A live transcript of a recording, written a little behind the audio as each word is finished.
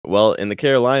Well, in the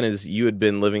Carolinas, you had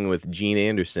been living with Gene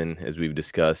Anderson, as we've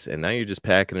discussed, and now you're just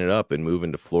packing it up and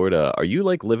moving to Florida. Are you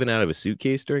like living out of a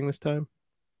suitcase during this time?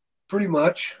 Pretty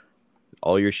much.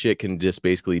 All your shit can just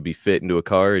basically be fit into a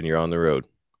car and you're on the road.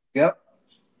 Yep.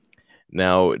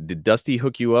 Now, did Dusty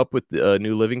hook you up with a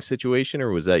new living situation,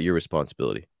 or was that your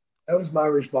responsibility? That was my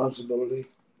responsibility.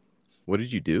 What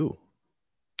did you do?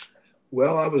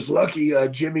 Well, I was lucky.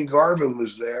 Jimmy Garvin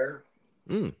was there.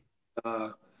 Mm.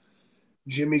 Uh,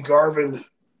 Jimmy Garvin's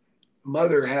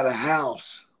mother had a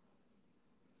house,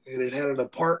 and it had an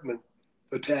apartment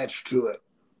attached to it.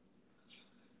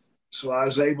 So I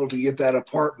was able to get that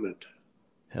apartment.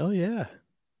 Hell yeah.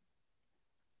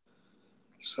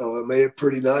 So it made it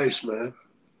pretty nice, man.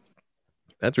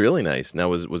 That's really nice. Now,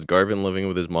 was Garvin living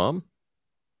with his mom?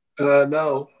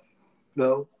 No,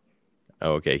 no.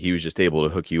 Oh, okay. He was just able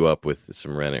to hook you up with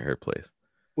some rent at her place.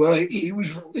 Well, he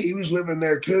was living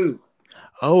there too.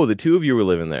 Oh, the two of you were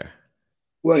living there.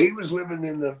 Well, he was living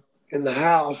in the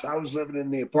house. I was living in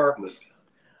the apartment.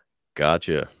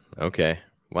 Gotcha. Okay.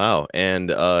 Wow. And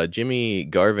Jimmy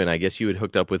Garvin, I guess you had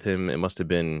hooked up with him. It must have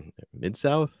been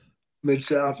Mid-South.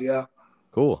 Mid-South, yeah.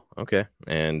 Cool. Okay.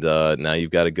 And now you've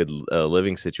got a good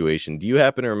living situation. Do you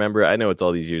happen to remember? I know it's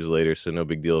all these years later, so no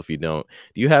big deal if you don't.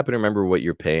 Do you happen to remember what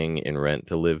you're paying in rent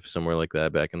to live somewhere like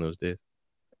that back in those days?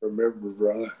 Remember,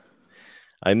 brother.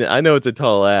 I know it's a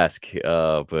tall ask,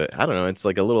 but I don't know. It's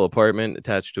like a little apartment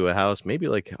attached to a house, maybe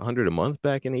like 100 a month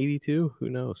back in 82. Who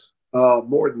knows?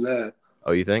 More than that.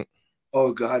 Oh, you think?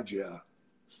 Oh God, yeah.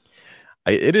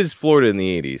 It is Florida in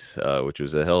the 80s, which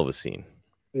was a hell of a scene.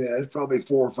 Yeah, it's probably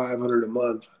 400 or 500 a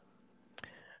month.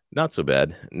 Not so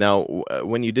bad. Now,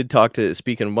 when you did talk to,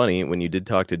 speaking of money, when you did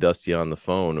talk to Dusty on the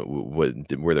phone,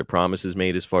 were there promises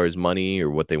made as far as money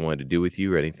or what they wanted to do with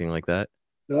you or anything like that?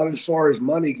 Not as far as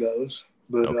money goes,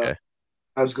 but Okay.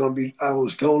 I was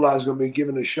told I was gonna be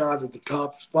given a shot at the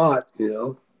top spot.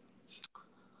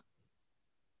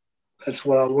 That's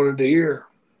what I wanted to hear.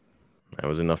 That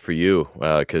was enough for you,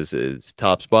 because it's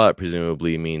top spot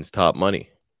presumably means top money.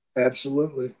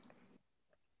 Absolutely.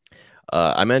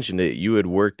 I mentioned it. You had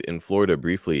worked in Florida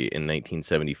briefly in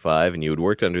 1975, and you had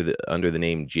worked under the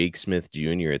name Jake Smith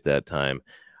Jr. at that time.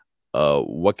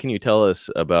 What can you tell us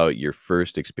about your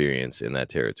first experience in that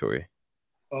territory?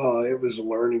 It was a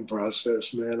learning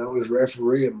process, man. I was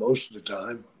refereeing most of the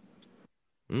time.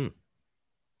 Mm.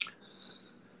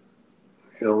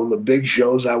 On the big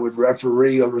shows, I would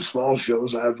referee. On the small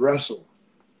shows, I would wrestle.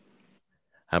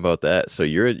 How about that? So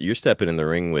you're stepping in the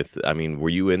ring with. I mean, were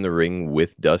you in the ring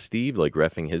with Dusty, like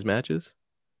reffing his matches?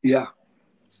 Yeah.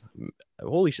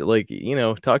 Holy shit! Like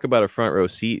talk about a front row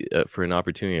seat for an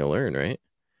opportunity to learn, right?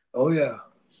 Oh yeah.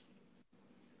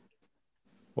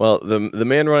 Well, the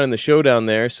man running the show down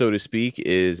there, so to speak,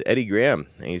 is Eddie Graham,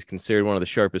 and he's considered one of the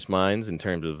sharpest minds in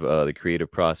terms of the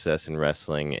creative process in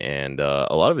wrestling. And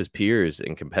a lot of his peers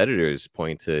and competitors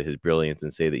point to his brilliance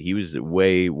and say that he was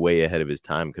way, way ahead of his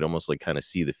time. Could almost like kind of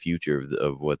see the future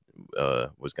of what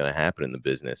was going to happen in the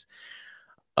business.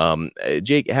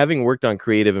 Jake, having worked on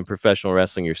creative and professional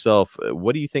wrestling yourself,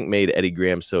 what do you think made Eddie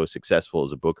Graham so successful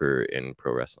as a booker in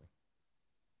pro wrestling?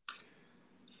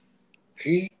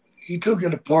 He took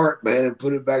it apart, man, and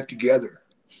put it back together.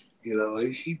 He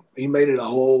made it a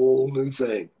whole new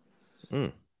thing.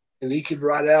 Mm. And he could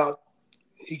write out.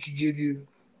 He could give you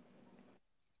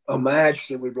a match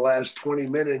that would last 20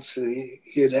 minutes, and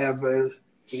he'd have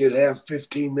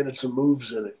 15 minutes of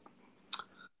moves in it.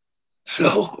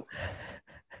 So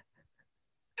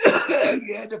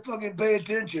you had to fucking pay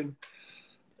attention.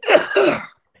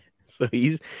 So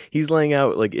he's laying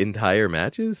out like entire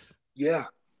matches. Yeah.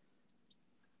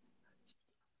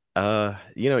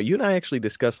 You and I actually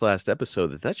discussed last episode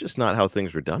that that's just not how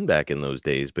things were done back in those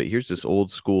days. But here's this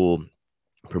old school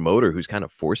promoter who's kind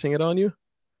of forcing it on you.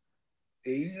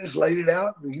 He just laid it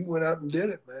out, and you went out and did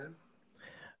it, man.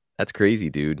 That's crazy,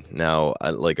 dude. Now,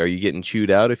 are you getting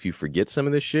chewed out if you forget some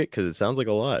of this shit? Because it sounds like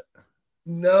a lot.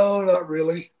 No, not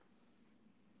really.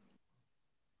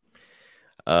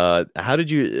 How did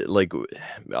you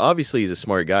obviously he's a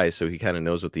smart guy, so he kind of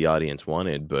knows what the audience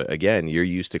wanted, but again, you're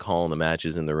used to calling the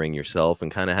matches in the ring yourself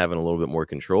and kind of having a little bit more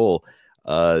control.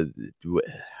 uh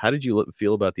how did you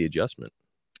feel about the adjustment?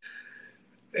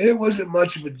 It wasn't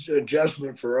much of an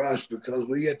adjustment for us because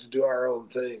we had to do our own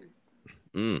thing.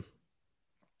 Mm.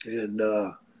 And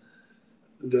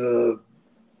the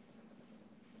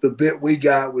bit we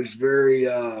got was very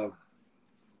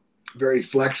very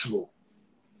flexible.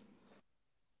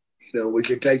 We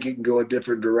could take it and go a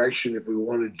different direction if we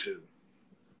wanted to.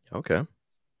 Okay.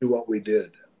 Do what we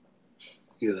did.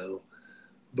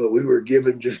 But we were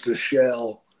given just a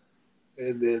shell,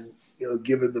 and then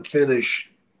given the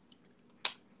finish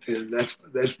And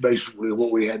that's basically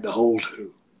what we had to hold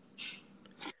to.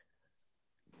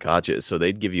 Gotcha. So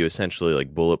they'd give you essentially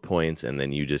like bullet points, and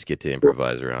then you just get to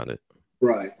improvise around it.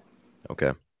 Right.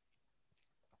 Okay.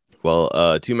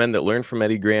 Well, two men that learned from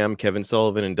Eddie Graham, Kevin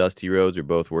Sullivan and Dusty Rhodes, are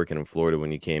both working in Florida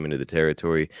when you came into the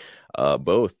territory.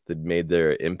 Both had made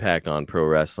their impact on pro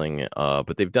wrestling,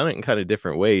 but they've done it in kind of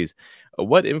different ways.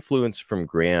 What influence from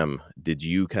Graham did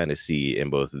you kind of see in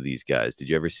both of these guys? Did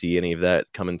you ever see any of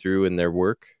that coming through in their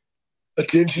work?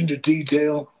 Attention to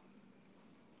detail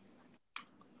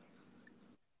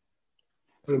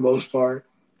for the most part.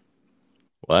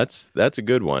 Well, that's a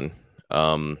good one.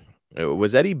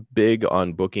 Was Eddie big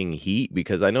on booking heat?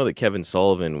 Because I know that Kevin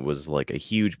Sullivan was like a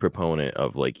huge proponent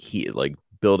of like heat, like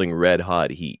building red hot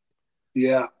heat.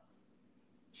 Yeah.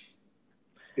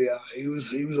 Yeah. He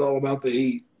was all about the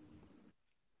heat.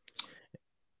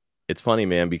 It's funny,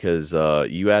 man, because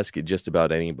you ask it just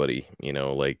about anybody, you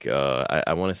know, like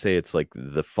I want to say it's like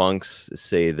the Funks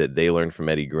say that they learned from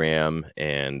Eddie Graham,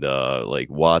 and like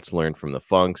Watts learned from the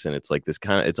Funks, and it's like this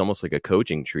kind of, it's almost like a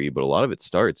coaching tree, but a lot of it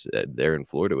starts there in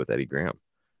Florida with Eddie Graham.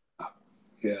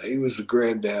 Yeah, he was the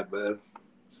granddad, man.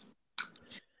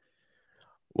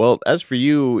 Well, as for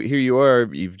you, here you are.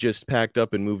 You've just packed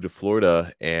up and moved to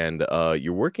Florida, and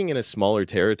you're working in a smaller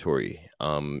territory.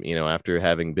 You know, after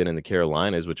having been in the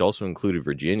Carolinas, which also included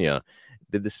Virginia,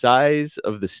 did the size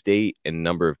of the state and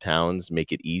number of towns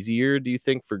make it easier, do you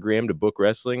think, for Graham to book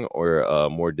wrestling, or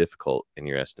more difficult in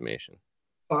your estimation?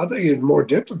 I think it's more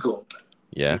difficult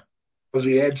Yeah. because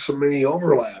he had so many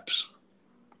overlaps.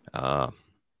 Uh,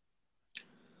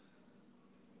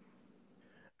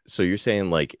 so you're saying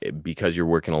like because you're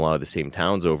working a lot of the same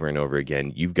towns over and over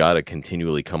again, you've got to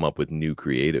continually come up with new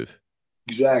creative.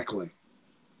 Exactly.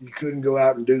 You couldn't go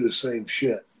out and do the same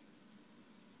shit.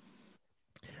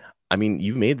 I mean,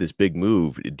 you've made this big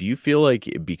move. Do you feel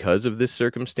like because of this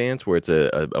circumstance where it's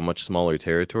a much smaller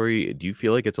territory, do you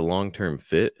feel like it's a long-term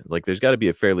fit? Like there's got to be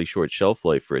a fairly short shelf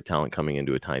life for a talent coming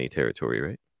into a tiny territory,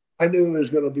 right? I knew it was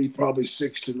going to be probably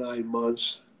 6 to 9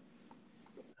 months.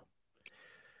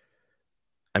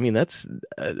 I mean, that's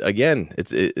again,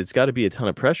 it's got to be a ton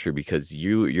of pressure because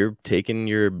you're taking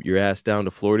your ass down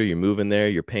to Florida, you're moving there,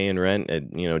 you're paying rent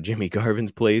at, you know, Jimmy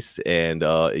Garvin's place, and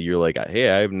you're like, hey,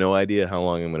 I have no idea how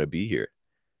long I'm going to be here.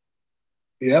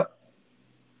 Yep.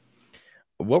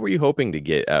 What were you hoping to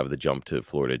get out of the jump to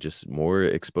Florida? Just more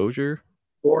exposure?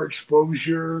 More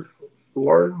exposure,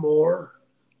 learn more,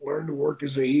 learn to work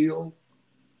as a heel,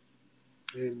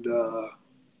 and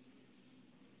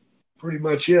pretty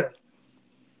much it.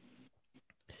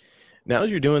 Now,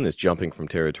 as you're doing this jumping from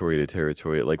territory to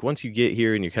territory, like once you get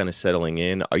here and you're kind of settling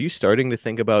in, are you starting to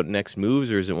think about next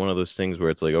moves, or is it one of those things where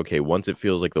it's like, okay, once it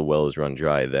feels like the well is run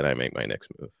dry, then I make my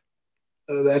next move?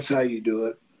 That's how you do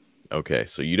it. Okay,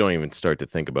 so you don't even start to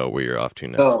think about where you're off to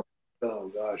next. No,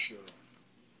 no, gosh,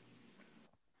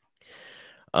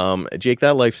 no. Jake,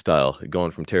 that lifestyle, going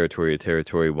from territory to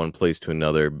territory, one place to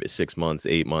another, 6 months,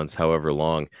 8 months, however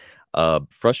long,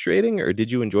 frustrating, or did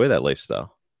you enjoy that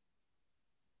lifestyle?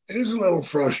 It was a little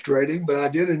frustrating, but I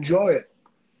did enjoy it.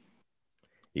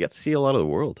 You got to see a lot of the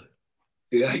world.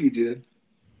 Yeah, you did.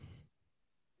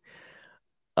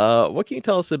 What can you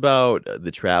tell us about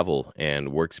the travel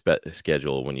and work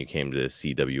schedule when you came to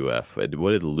CWF?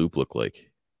 What did the loop look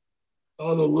like?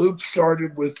 Oh, the loop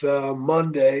started with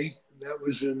Monday. That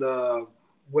was in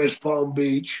West Palm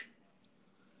Beach.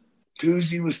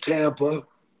 Tuesday was Tampa.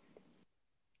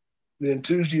 Then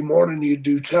Tuesday morning, you'd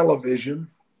do television.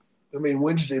 I mean,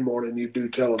 Wednesday morning, you'd do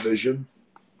television.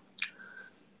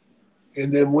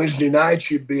 And then Wednesday night,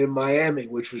 you'd be in Miami,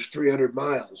 which was 300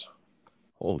 miles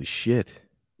Holy shit.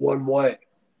 one way.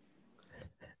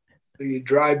 So you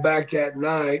drive back that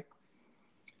night.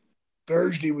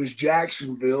 Thursday was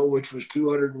Jacksonville, which was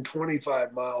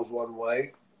 225 miles one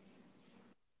way.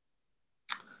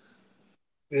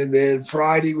 And then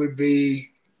Friday would be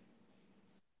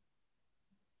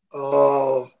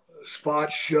a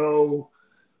spot show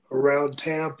around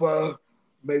Tampa,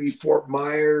 maybe Fort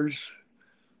Myers,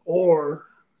 or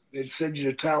they'd send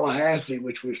you to Tallahassee,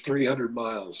 which was 300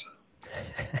 miles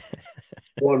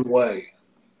one way.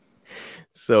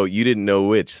 So you didn't know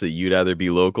which, so you'd either be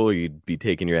local or you'd be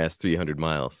taking your ass 300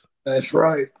 miles. That's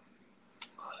right.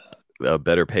 A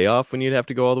better payoff when you'd have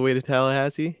to go all the way to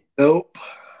Tallahassee? Nope.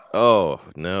 Oh,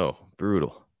 no.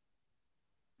 Brutal.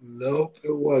 Nope,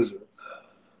 it wasn't.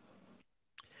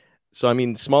 So, I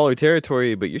mean, smaller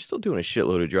territory, but you're still doing a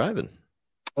shitload of driving.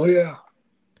 Oh, yeah.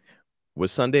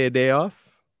 Was Sunday a day off?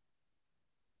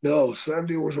 No,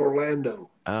 Sunday was Orlando.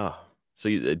 Oh, so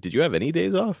did you have any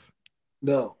days off?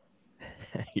 No.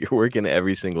 You're working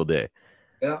every single day.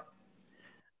 Yeah.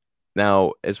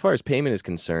 Now, as far as payment is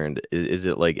concerned, is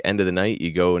it like end of the night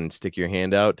you go and stick your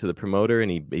hand out to the promoter and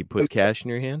he puts cash in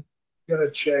your hand? Got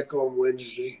a check on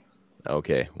Wednesday.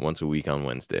 Okay, once a week on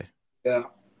Wednesday. Yeah,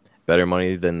 Better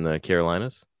money than the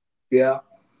Carolinas? yeah.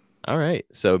 All right.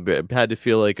 So had to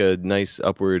feel like a nice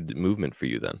upward movement for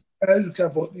you then. That's a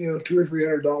couple, $200 or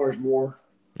 $300 more.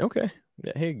 Okay.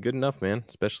 Yeah, hey, good enough, man,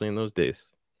 especially in those days.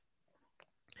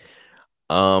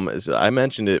 So I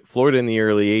mentioned it, Florida in the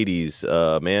early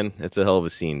 80s, man, it's a hell of a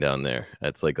scene down there.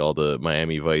 That's like all the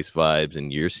Miami Vice vibes,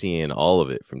 and you're seeing all of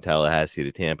it from Tallahassee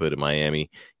to Tampa to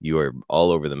Miami. You are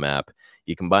all over the map.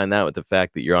 You combine that with the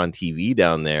fact that you're on TV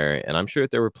down there, and I'm sure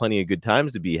that there were plenty of good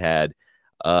times to be had.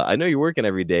 I know you're working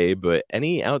every day, but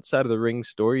any outside of the ring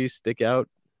stories stick out?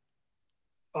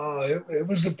 It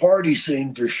was the party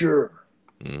scene for sure,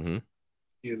 Mm-hmm.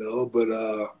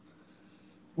 but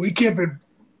we kept it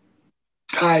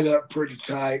tied up pretty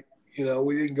tight.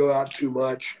 We didn't go out too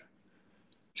much,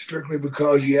 strictly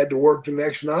because you had to work the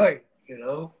next night.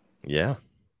 Yeah.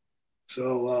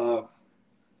 So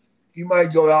you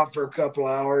might go out for a couple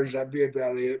hours. That'd be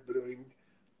about it. But I mean,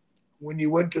 when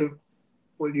you went to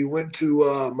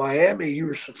Miami, you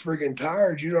were so friggin'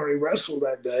 tired. You'd already wrestled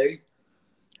that day,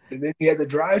 and then you had to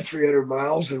drive 300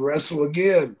 miles and wrestle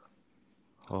again.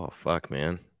 Oh, fuck,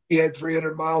 man. You had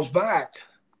 300 miles back.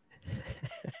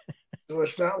 So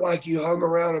it's not like you hung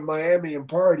around in Miami and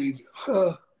partied.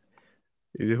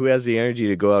 Who has the energy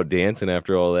to go out dancing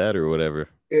after all that or whatever?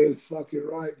 It's fucking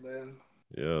right, man.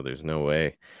 Yeah, there's no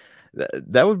way.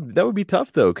 That would be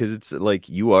tough though, because it's like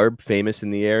you are famous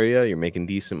in the area, you're making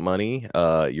decent money,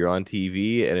 you're on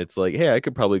TV, and it's like, hey, I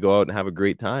could probably go out and have a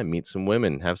great time, meet some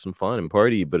women, have some fun and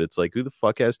party, but it's like, who the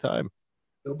fuck has time?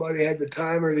 Nobody had the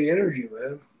time or the energy,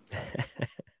 man.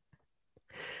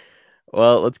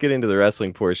 Well, let's get into the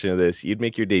wrestling portion of this. You'd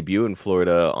make your debut in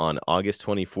Florida on August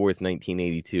 24th,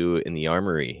 1982 in the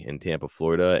Armory in Tampa,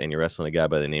 Florida, and you're wrestling a guy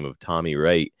by the name of Tommy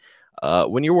Wright.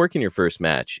 When you're working your first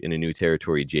match in a new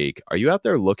territory, Jake, are you out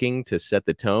there looking to set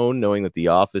the tone, knowing that the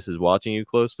office is watching you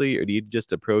closely, or do you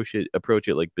just approach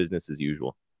it like business as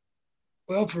usual?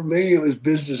 Well, for me, it was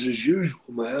business as usual,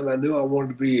 man. I knew I wanted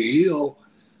to be a heel,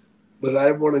 but I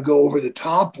didn't want to go over the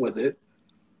top with it.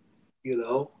 You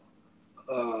know,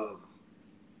 um,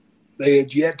 they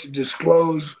had yet to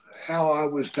disclose how I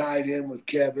was tied in with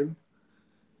Kevin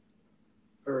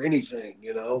or anything.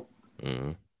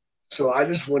 Mm. So I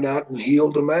just went out and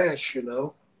healed the match.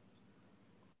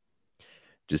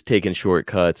 Just taking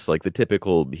shortcuts, like the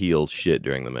typical heel shit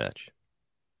during the match.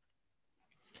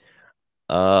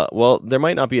 Well, there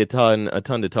might not be a ton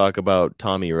to talk about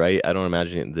Tommy Wright. I don't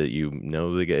imagine that you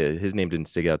know the guy. His name didn't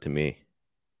stick out to me.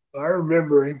 I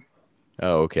remember him.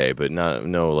 Oh, okay, but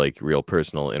no like real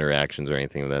personal interactions or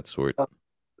anything of that sort.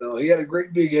 No, he had a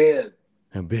great big head.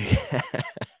 A big.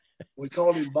 We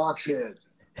called him Box Head.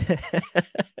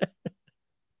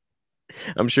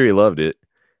 I'm sure he loved it.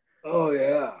 Oh,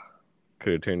 yeah.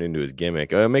 Could have turned into his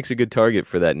gimmick. It makes a good target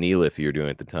for that knee lift you were doing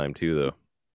at the time too, though.